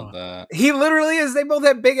know at about all. that. He literally is. They both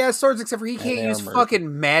have big ass swords, except for he Yeah, can't they are use mercs.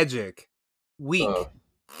 fucking magic. Weak Uh,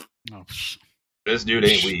 Oh, this dude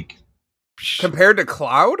ain't weak. compared to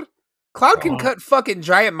Cloud. Cloud can Oh. cut fucking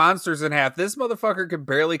giant monsters in half. This motherfucker can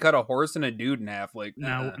barely cut a horse and a dude in half. Like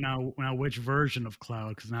Now, which version of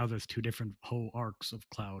Cloud? Because now there's two different whole arcs of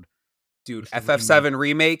Cloud. dude, It's the FF7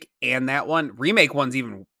 remake and that one remake one's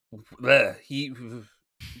even. He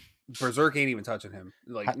Berserk ain't even touching him.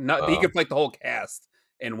 Like, he could fight the whole cast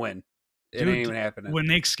and win. It Dude, ain't even happening. When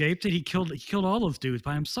they escaped it, he killed all those dudes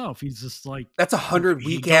by himself. He's just like That's 100 he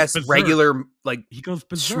weak goes ass berserk. regular like he goes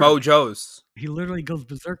berserk. schmo Joes. He literally goes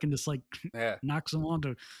berserk and just like Yeah. knocks him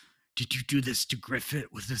onto. Did you do this to Griffith?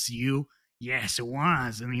 Was this you? Yes, it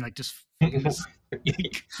was. And he like just.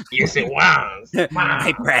 Yes, it was.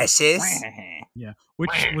 My precious. Yeah, which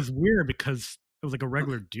was weird because it was like a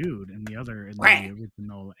regular dude in the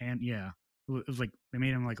original, and yeah, it was like they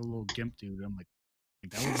made him like a little gimp dude. I'm like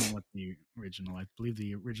that wasn't what the original. I believe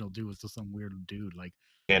the original dude was just some weird dude. Like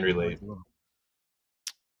Can relate.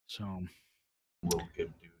 So Little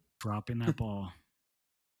good dude. dropping that ball.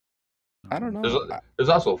 I don't know. There's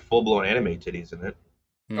also full blown anime titties in it.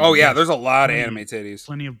 Oh yeah, there's a lot of Plenty. anime titties.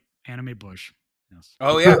 Plenty of anime bush. Yes.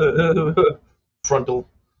 Oh yeah. Frontal.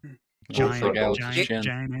 Giant chin.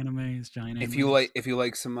 animes. If you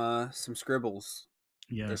like some scribbles,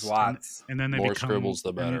 yes, there's lots. And then they More become, scribbles,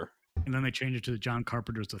 the better. And then they change it to John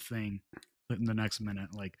Carpenter's The Thing in the next minute,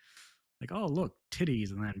 like oh look,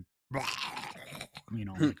 titties, and then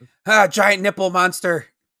Giant nipple monster.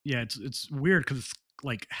 yeah, it's weird because it's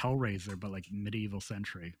like Hellraiser, but like medieval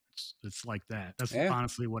century. It's like that. That's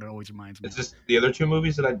honestly what it always reminds me. It's just the other two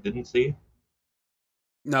movies that I didn't see.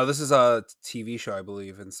 No, this is a TV show, I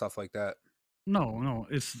believe, and stuff like that. No,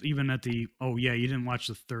 it's even at the. Oh yeah, you didn't watch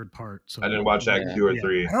the third part. So I didn't watch Act 2 or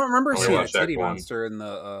 3. I don't remember Only seeing a watched Act titty 1. monster in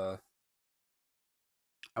the.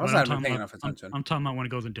 I But was I'm not even talking paying about- enough attention. I'm talking about when it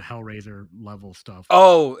goes into Hellraiser level stuff.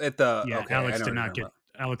 Oh, at the yeah, okay, Alex I know did what not you're get. talking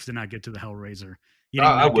Alex did not get to the Hellraiser.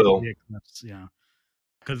 I will. Yeah,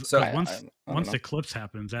 because So- once the eclipse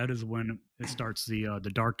happens, that is when it starts the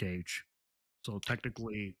Dark Age. So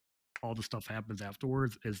technically, all the stuff happens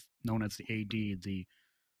afterwards is known as the AD, the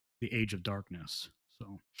Age of Darkness.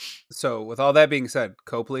 So, with all that being said,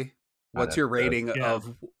 Copley, what's your that's good. rating Yeah.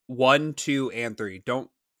 of 1, 2, and 3? Don't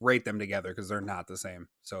rate them together because they're not the same.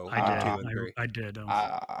 So, I 1, did. 2, and 3. I did.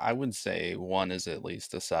 I would say 1 is at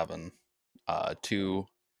least a 7. 2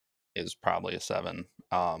 is probably a 7.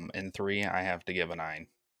 And 3 I have to give a 9.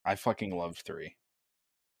 I fucking loved 3.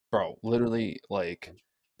 Bro, literally, like,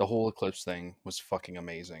 the whole Eclipse thing was fucking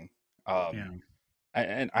amazing. Yeah.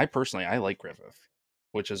 And I personally, I like Griffith,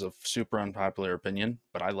 which is a super unpopular opinion,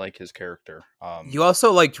 but I like his character. You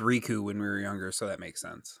also liked Riku when we were younger, so that makes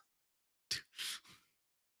sense.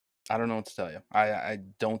 I don't know what to tell you. I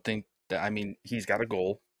don't think that, I mean, he's got a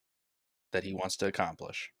goal that he wants to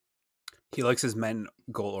accomplish. He likes his men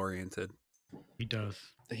goal oriented. He does.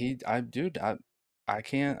 I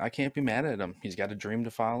can't be mad at him. He's got a dream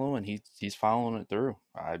to follow, and he's following it through.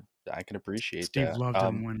 I can appreciate Steve that. loved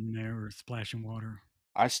him when they were splashing water.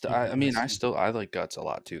 I like Guts a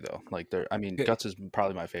lot too, though. Like Okay. Guts is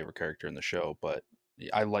probably my favorite character in the show, but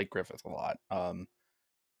I like Griffith a lot.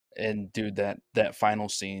 And dude, that final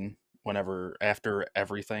scene, whenever after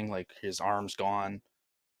everything, like his arm's gone,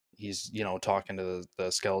 he's talking to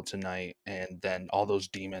the skeleton knight, and then all those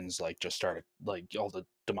demons like just started, like all the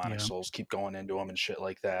demonic souls keep going into him and shit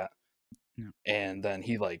like that. Yeah. And then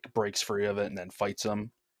he like breaks free of it and then fights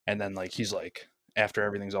him, and then like he's like, after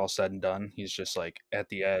everything's all said and done, he's just like at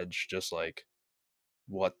the edge, just like,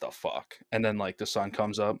 what the fuck? And then like the sun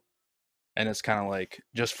comes up, and it's kind of like,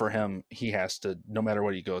 just for him, he has to, no matter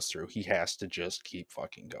what he goes through, he has to just keep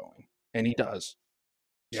fucking going, and he does.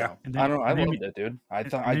 Yeah. So, And then- I don't know. I and then loved it, dude. I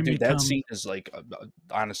thought, and then dude, that becomes- scene is like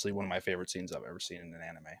honestly one of my favorite scenes I've ever seen in an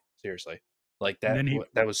anime. Seriously, like And that. then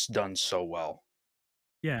That was done so well.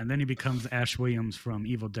 Yeah, and then he becomes Ash Williams from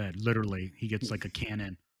Evil Dead. Literally, he gets like a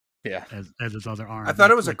cannon Yeah. as his other arm. I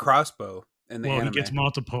thought it was a Like, crossbow in the well, anime. he gets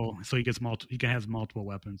multiple, so he gets He can have multiple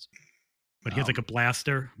weapons, but he has like a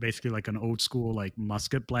blaster, basically like an old school like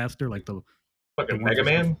musket blaster, like the Fucking one Mega with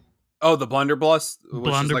Man. Oh, the blunderbuss, which is like a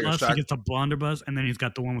blunderbuss. shock. He gets a blunderbuss, and then he's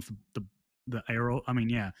got the one with the arrow. I mean,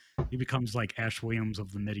 yeah, he becomes like Ash Williams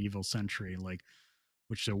of the medieval century, like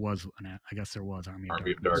which there was. I guess there was Army of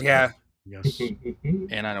Army of Darkness. Yeah. Yes.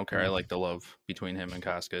 And I don't care. I like the love between him and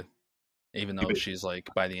Casca. Even though she's like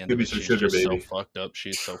by the end Give of me it, some she's sugar, just baby. so fucked up.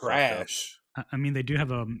 She's so fucked up. Trash. I mean, they do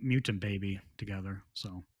have a mutant baby together,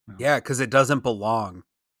 so Yeah, because it doesn't belong.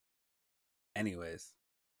 Anyways.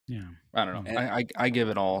 yeah. I don't know. And- I give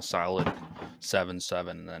it all solid 7,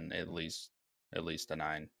 and then at least a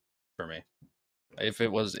 9 for me. If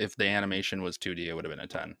the animation was 2D, it would have been a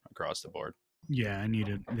 10 across the board. Yeah, they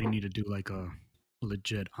need to do like a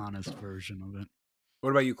legit, honest version of it. What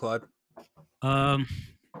about you, Claude?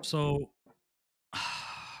 So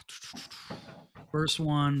first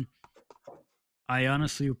one, I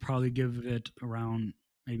honestly would probably give it around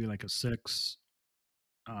maybe like a 6.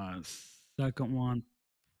 Second one,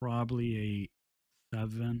 probably a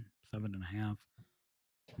 7.5.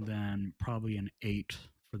 Then probably an 8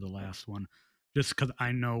 for the last one, just because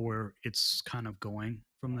I know where it's kind of going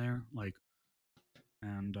from there. Like,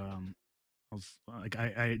 and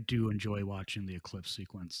I do enjoy watching the eclipse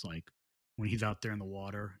sequence, like when he's out there in the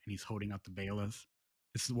water and he's holding up the Baelith.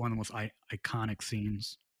 It's one of the most iconic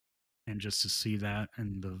scenes, and just to see that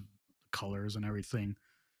and the colors and everything, and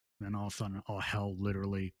then all of a sudden, all hell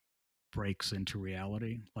literally breaks into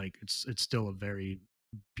reality. Like it's still a very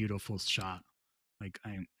beautiful shot. Like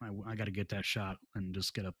I got to get that shot and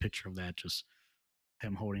just get a picture of that. Just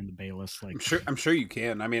him holding the Baelith. Like I'm sure you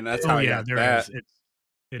can. I mean, that's oh how I yeah, got there that. is.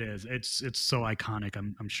 It is. It's so iconic.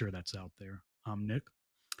 I'm sure that's out there. Nick.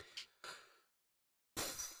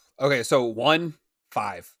 Okay, so 1,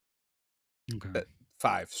 5. Okay.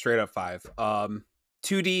 5, straight up 5.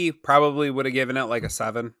 2D probably would have given it like a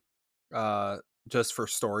 7. Just for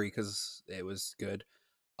story because it was good.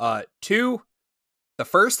 2, the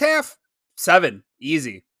first half, 7,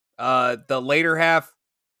 easy. The later half,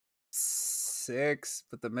 6,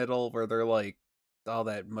 but the middle where they're like all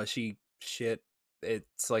that mushy shit,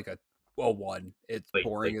 it's like a 1. It's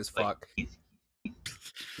boring as fuck.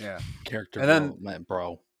 Yeah. Character And then- development,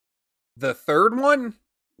 bro. The third one,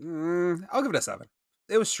 I'll give it a 7.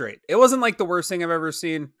 It was straight. It wasn't like the worst thing I've ever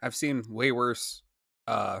seen. I've seen way worse.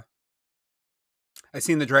 I've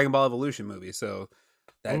seen the Dragon Ball Evolution movie, so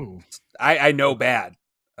that Ooh. I know bad.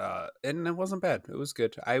 And it wasn't bad. It was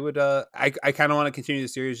good. I would I kind of want to continue the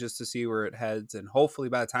series just to see where it heads, and hopefully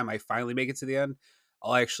by the time I finally make it to the end,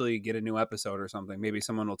 I'll actually get a new episode or something. Maybe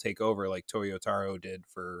someone will take over like Toyotaro did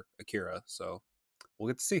for Akira. So we'll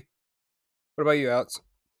get to see. What about you, Alex?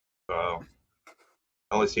 I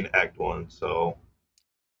only seen Act 1, so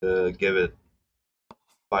give it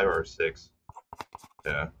 5 or 6.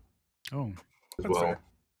 Yeah, Oh, as That's well. fair.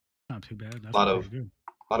 not too bad. That's Lot pretty of- good.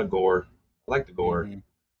 A lot of gore. I like the gore. Mhm.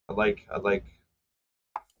 I like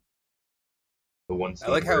the one scene.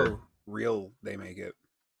 I like where- how real they make it.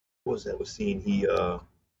 what was that was scene? He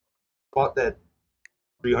fought that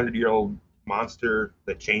 300-year-old monster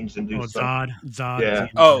that changed into Oh, something. Zod. Yeah.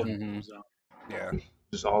 Oh. Mhm. Zod. Yeah.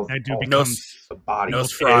 Just all That dude all becomes the body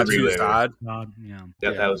Nosferatu everywhere. Zod. Zod. Yeah.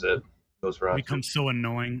 Yeah, Yeah. that was it. Nosferatu. Becomes so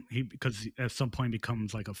annoying. Because at some point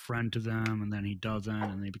becomes like a friend to them, and then he doesn't,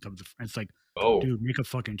 and then he becomes. It's like, Oh, dude, make a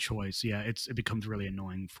fucking choice. Yeah, it becomes really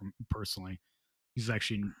annoying from personally. He's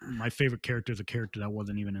actually my favorite character is a character that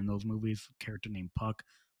wasn't even in those movies. A character named Puck,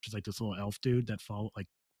 which is like this little elf dude that follow like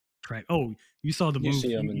track. Oh, you saw the You movie?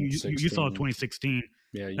 see him in You saw 16. 2016.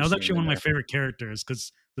 Yeah, you That was see actually him one of in my there. favorite characters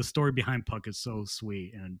because the story behind Puck is so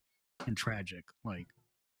sweet and tragic. Like,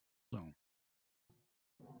 so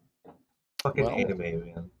fucking Well- anime,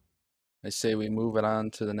 man. I say we move it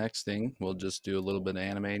on to the next thing. We'll just do a little bit of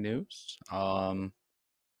anime news. Or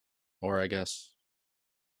I guess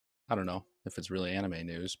I don't know if it's really anime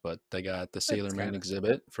news, but they got the Sailor Moon kinda.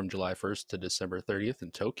 exhibit from July 1st to December 30th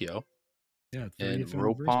in Tokyo yeah, in 30th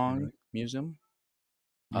anniversary, Roppongi right? Museum.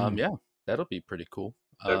 Mm. Yeah, that'll be pretty cool.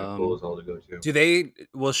 That'd be cool as all to go to.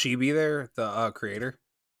 Will she be there, the creator?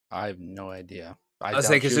 I have no idea. I was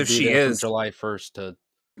doubt like, 'cause she'll if be she there from is- July 1st to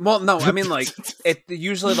Well, no, I mean like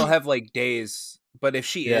usually they'll have like days, but if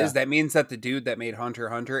she Yeah. is, that means that the dude that made Hunter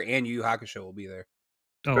x Hunter and Yu Yu Hakusho will be there.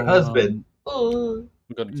 Her Oh, husband. Oh.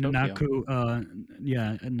 we'll go to Tokyo. Naku,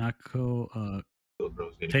 yeah, Nako, Those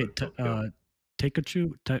bros need to go to Tokyo.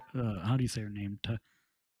 Takachu, how do you say her name?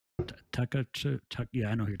 Takachu, yeah,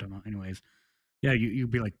 I know who you're talking about. Anyways, yeah, you'd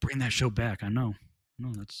be like, bring that show back. I know,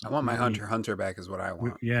 that's. I want my we- Hunter x Hunter back, is what I we-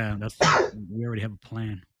 want. Yeah, we already have a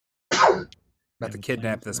plan. About to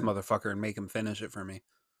kidnap this motherfucker and make him finish it for me.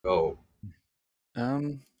 Oh,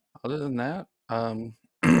 Other than that,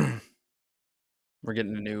 we're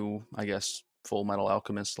getting a new, I guess, Full Metal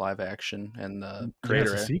Alchemist live action, and the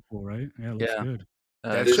creator, It's a sequel, right? Yeah, it looks Yeah. good.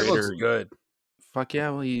 That the shit looks creator- good. Fuck yeah!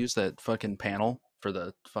 Well, you use that fucking panel for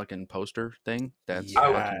the fucking poster thing. That's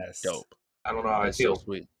I fucking Yes. dope. I don't know how I That's so feel.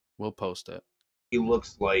 sweet. We'll post it. He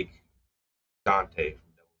looks like Dante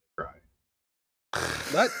from Devil May Cry.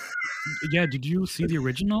 What? Yeah, did you see the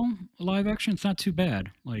original live action? It's not too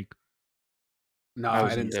bad. Like, No, I I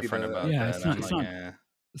was didn't see indifferent the. about yeah, that. it's not. I'm It's like, not.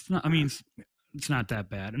 It's not. I mean, it's not that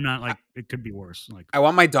bad. I'm not like it could be worse. Like, I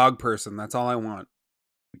want my dog person. That's all I want.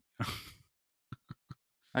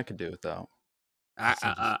 I could do without.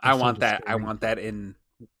 I want that. I want that in.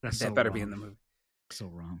 That's That so better wrong. be in the movie. So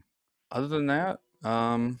wrong. Other than that,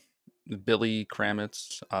 Billy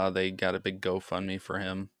Kramitz, they got a big GoFundMe for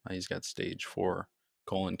him. He's got stage 4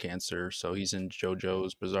 colon cancer, so he's in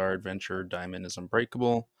JoJo's Bizarre Adventure, Diamond is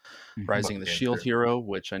Unbreakable, Rising of the Shield Hero,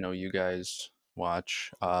 which I know you guys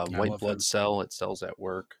watch. White Blood Cell, it sells at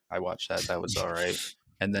work. I watched that. That was all right.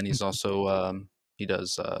 And then he's also he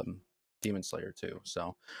does Demon Slayer too.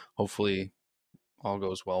 So hopefully all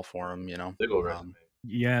goes well for him.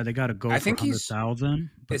 Yeah, they got to go. I for think he's 100,000.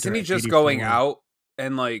 Isn't he just going out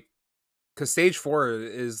and like? Because stage 4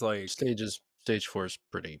 is like stage 4 is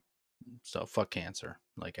pretty. So fuck cancer,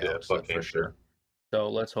 like Alex fuck said, for cancer. sure. So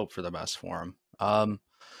let's hope for the best for him.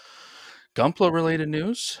 Gunpla related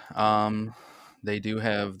news.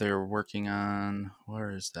 They're working on, where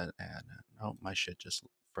is that ad? Oh, my shit just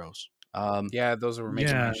froze. Yeah, those were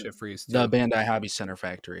making my shit freeze too. The Bandai Hobby Center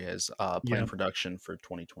Factory has planned production for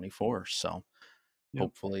 2024. So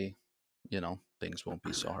hopefully, things won't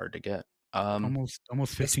be so hard to get. Almost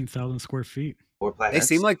 15,000 square feet. They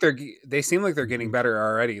seem like they're getting better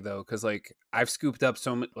already though, because like I've scooped up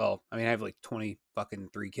so much. Well, I mean, I have like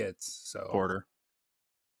 23 kits. So order.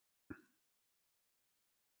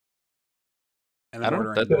 And I don't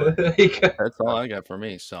know. That's all I got for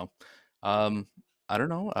me. So, I don't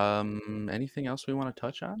know. Anything else we want to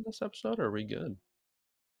touch on this episode? Or are we good?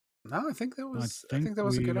 No, I think that was. I think that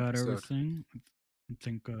was a good got episode. Everything. I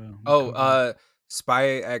think. Spy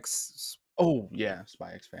X. Oh yeah,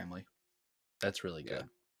 Spy X Family. That's really good.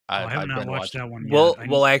 I have not watched that one yet.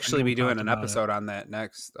 We'll actually be doing an episode on that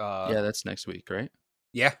next. Yeah, that's next week, right?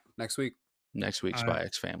 Yeah, next week. Next week, Spy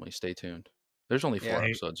X Family. Stay tuned. There's only 4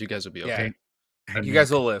 episodes. You guys will be okay. Yeah. You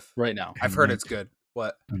guys will live right now. I've heard it's good.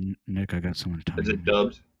 What? Nick, I got someone to tell you. Is it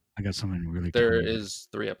dubbed? I got someone really. There is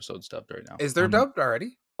 3 episodes dubbed right now. Is there dubbed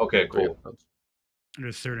already? Okay, cool.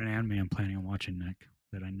 There's a certain anime I'm planning on watching, Nick,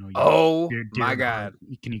 that I know you. Oh my god!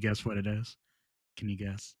 Can you guess what it is? Can you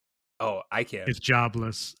guess? Oh, I can. It's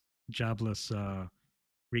Jobless.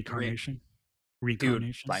 Reincarnation.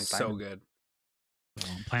 Dude, so good. So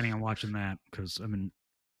I'm planning on watching that because I've been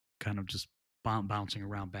kind of just bouncing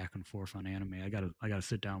around back and forth on anime. I gotta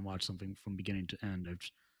sit down and watch something from beginning to end. I've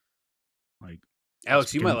just,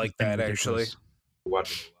 Alex, you might like that actually.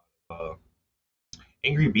 Watching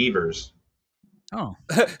Angry Beavers. Oh,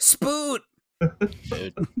 Spoot.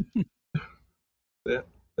 Yeah,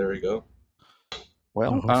 there we go.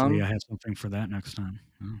 Well, hopefully I have something for that next time.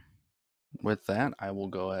 Oh. With that, I will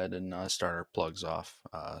go ahead and start our plugs off.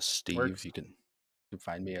 Steve, you can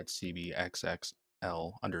find me at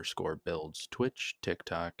CBXXL_builds, Twitch,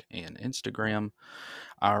 TikTok, and Instagram.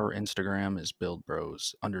 Our Instagram is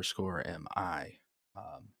buildbros_MI.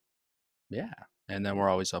 Yeah, and then we're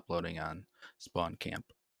always uploading on Spawn Camp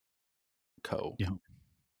Co. Yeah.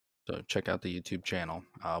 So check out the YouTube channel.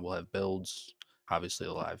 We'll have builds, obviously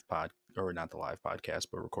the live or not the live podcast,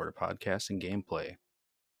 but recorded podcast and gameplay.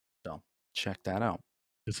 So check that out.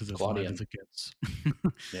 This is as live as it gets.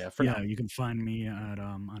 Yeah, now. You can find me at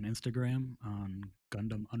on Instagram on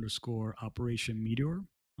Gundam_Operation Meteor.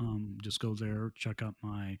 Just go there, check out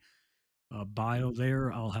my bio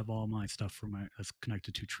there. I'll have all my stuff that's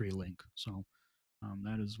connected to Tree Link. So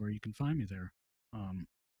that is where you can find me there.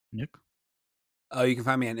 Nick? You can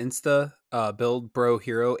find me on Insta, Build Bro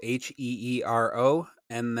Hero, HEERO,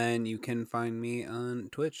 and then you can find me on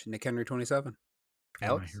Twitch, Nick Henry 27.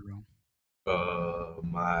 Alex?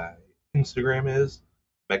 My Instagram is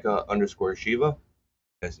Mecha_Shiva,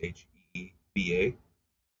 SHEVA.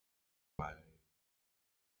 My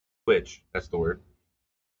Twitch, that's the word.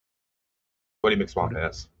 Buddy McSwamp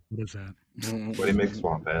Pass. What is that? Buddy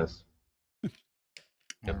McSwamp Pass.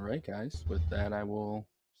 All right, guys. With that, I will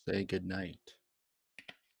say good night.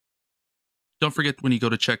 Don't forget, when you go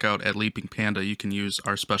to checkout at Leaping Panda, you can use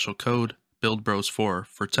our special code BuildBros4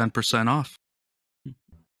 for 10% off.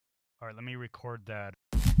 All right, let me record that.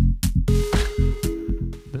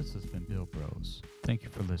 This has been Build Bros. Thank you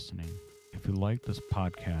for listening. If you like this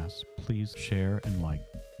podcast, please share and like.